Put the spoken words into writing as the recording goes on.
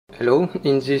Hello,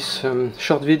 in this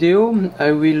short video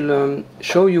I will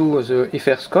show you the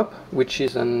EtherScope, which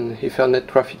is an Ethernet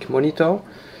traffic monitor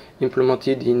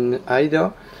implemented in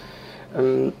IDA,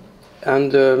 and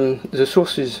the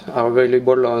sources are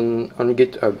available on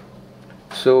GitHub.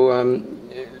 So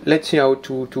let's see how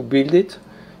to build it.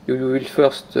 You will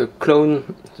first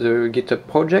clone the GitHub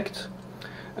project,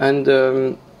 and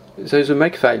there is a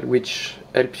makefile which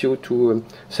helps you to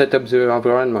set up the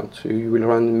environment. So you will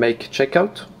run make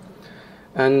checkout,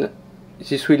 and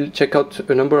this will check out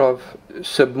a number of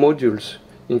sub-modules,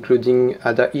 including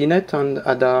ADA inet and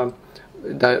ADA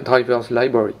drivers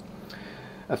library.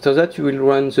 After that, you will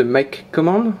run the make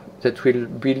command that will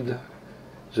build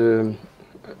the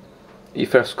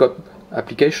EtherScope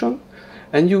application,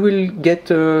 and you will get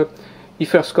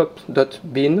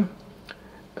EtherScope.bin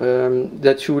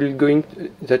that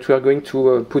we are going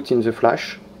to put in the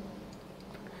flash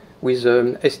with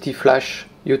ST-flash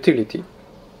utility.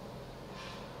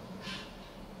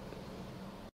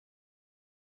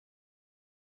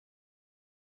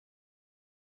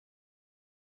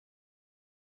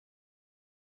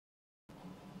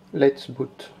 Let's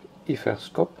boot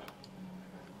EtherScope.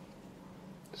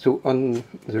 So on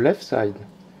the left side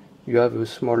you have a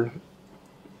small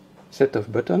set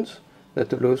of buttons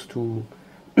that allows to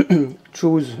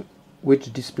choose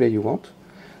which display you want.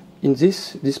 In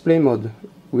this display mode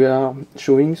we are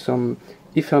showing some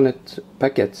Ethernet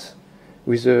packets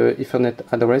with the Ethernet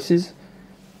addresses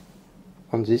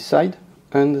on this side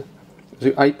and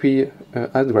the IP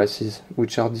addresses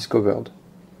which are discovered,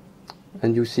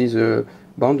 and you see the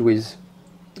bandwidth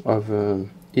of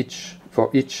each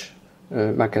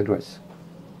MAC address.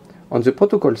 On the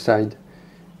protocol side,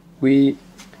 we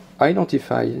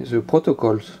identify the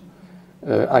protocols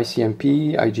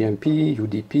ICMP, IGMP,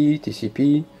 UDP,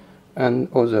 TCP, and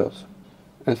others.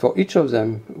 And for each of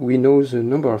them, we know the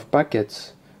number of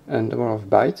packets and number of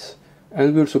bytes,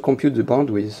 and we also compute the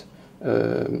bandwidth,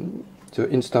 the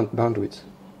instant bandwidth.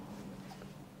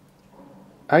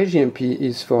 IGMP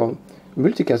is for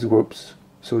multicast groups,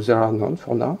 so there are none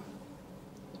for now.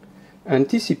 And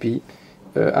TCP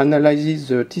analyzes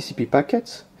the TCP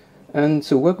packets, and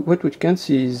so what we can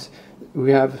see is we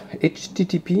have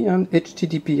HTTP and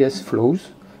HTTPS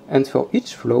flows, and for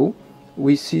each flow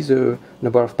we see the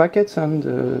number of packets and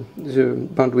the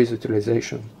bandwidth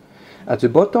utilization. At the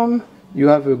bottom you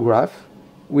have a graph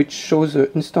which shows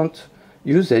the instant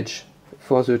usage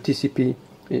for the TCP,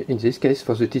 in this case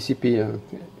for the TCP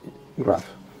graph.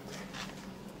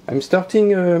 I'm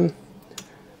starting a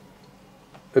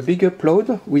big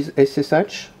upload with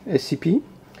SSH, SCP.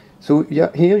 So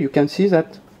yeah, here you can see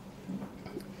that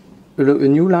a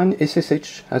new line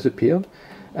SSH has appeared,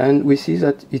 and we see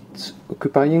that it's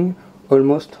occupying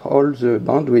almost all the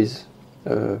bandwidth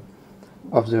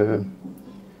of the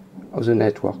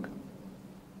network.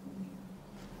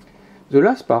 The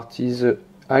last part is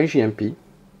IGMP.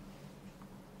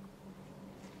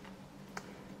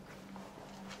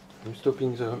 I'm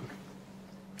stopping the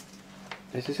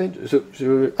SSH. So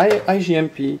the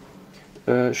IGMP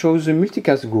shows the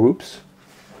multicast groups.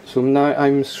 So now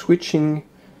I'm switching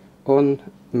on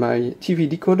my TV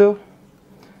decoder.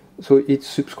 So it's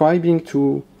subscribing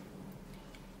to.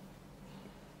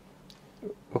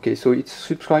 Okay, so it's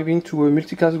subscribing to a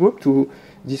multicast group to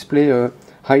display a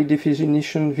high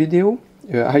definition video,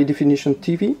 high definition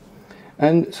TV,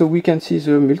 and so we can see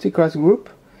the multicast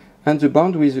group and the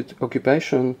bandwidth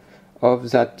occupation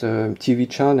of that TV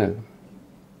channel.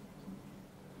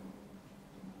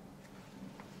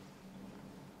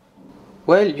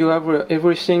 Well, you have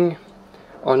everything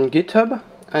on GitHub,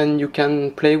 and you can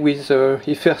play with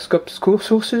EtherScope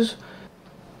sources.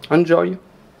 Enjoy!